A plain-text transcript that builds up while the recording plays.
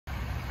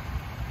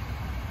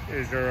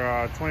is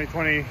your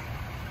 2020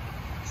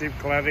 Jeep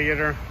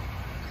Gladiator.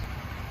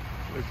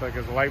 Looks like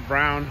it's light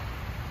brown.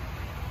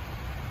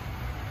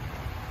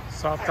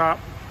 Soft top.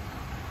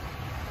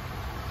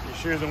 Your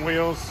shears and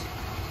wheels.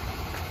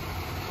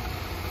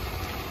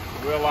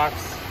 Wheel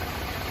locks.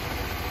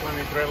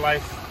 Plenty thread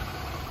life.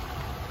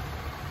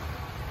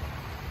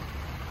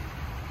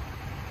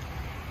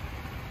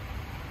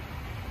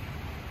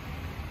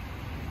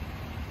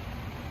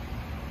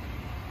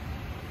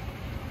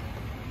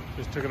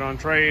 Just took it on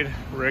trade.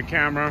 Rear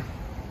camera,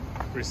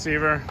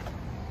 receiver,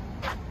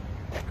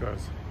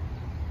 because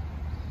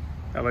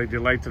LED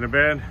lights in the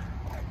bed.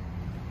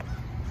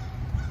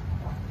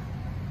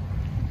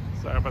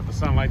 Sorry about the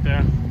sunlight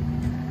there.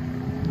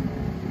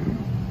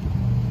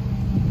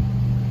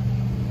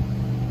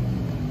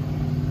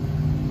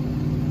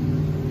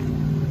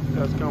 It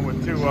does come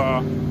with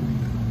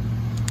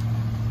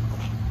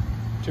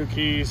two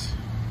keys.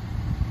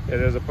 It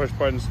is a push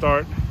button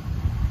start.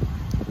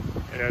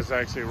 It is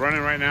actually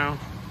running right now.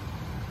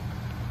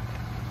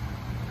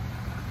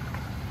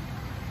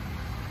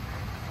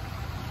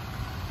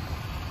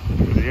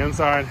 To the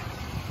inside.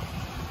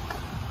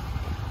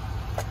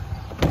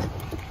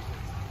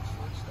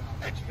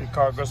 The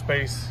cargo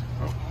space.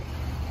 Oh.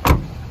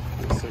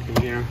 Wait a second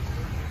here.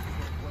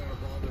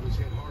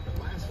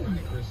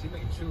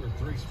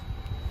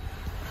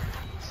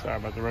 Sorry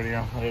about the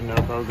radio. I didn't know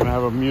if I was gonna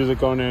have a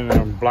music on it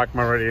and block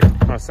my radio,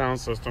 my sound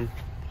system.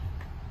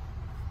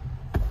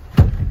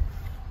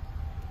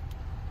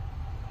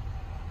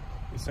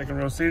 Second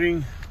row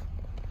seating,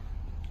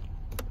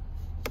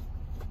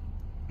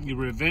 your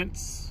rear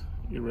vents,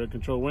 your rear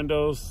control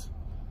windows,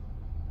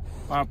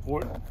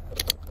 5-port.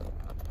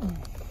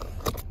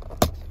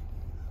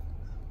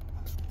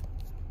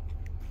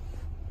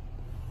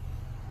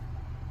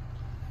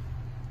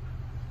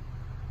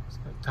 So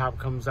the top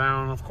comes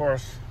down, of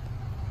course.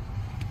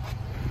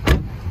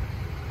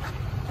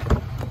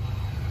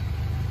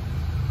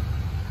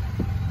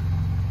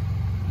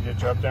 You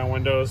get your up-down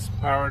windows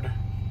powered.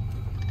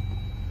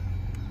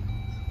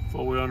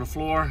 Full wheel on the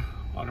floor,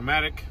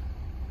 automatic.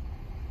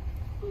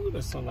 Ooh,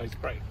 the sunlight's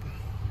bright.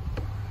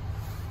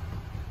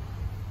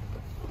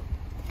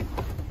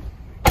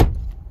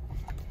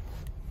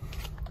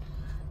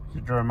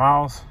 Your Dura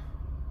miles,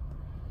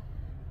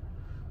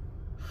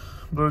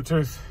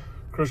 Bluetooth,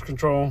 cruise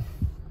control,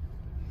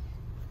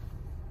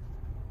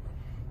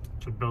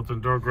 your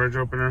built-in door garage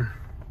opener,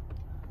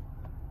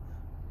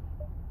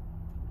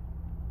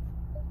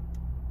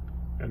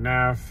 a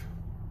nav.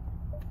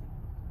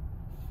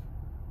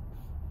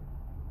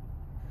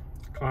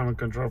 Climate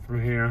control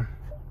from here,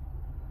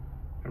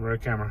 and rear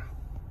camera.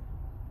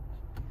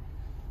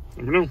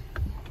 Let me know.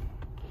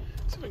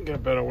 See if I can get a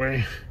better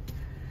way,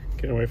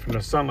 get away from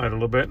the sunlight a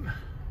little bit.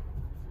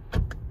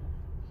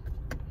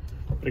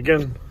 But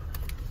again,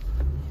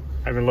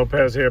 Ivan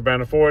Lopez here,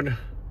 Banner Ford.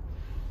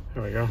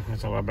 There we go,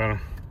 that's a lot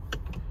better.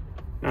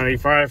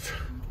 985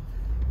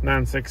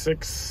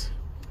 966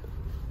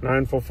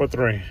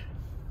 9443.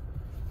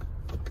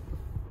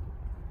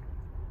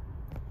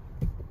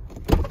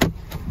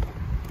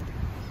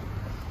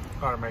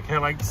 Automatic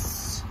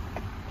headlights.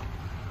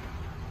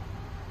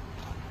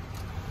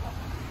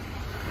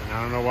 And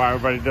I don't know why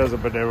everybody does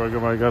it, but there we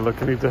go. I gotta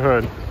look underneath the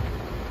hood.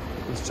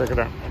 Let's check it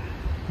out.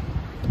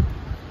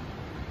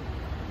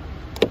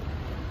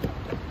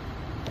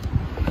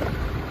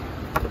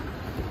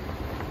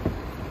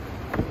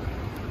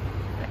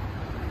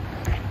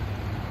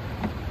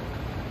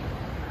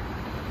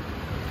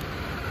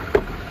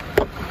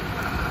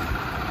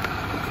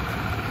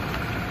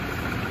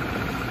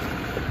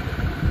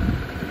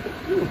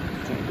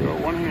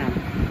 One hand.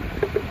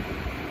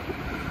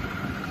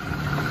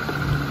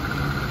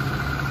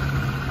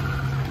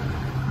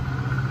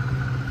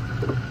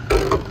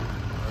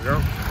 There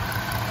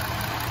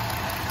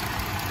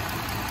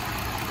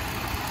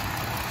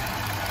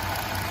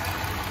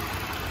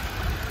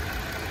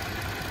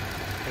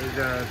we go.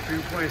 There's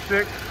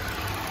 2.6.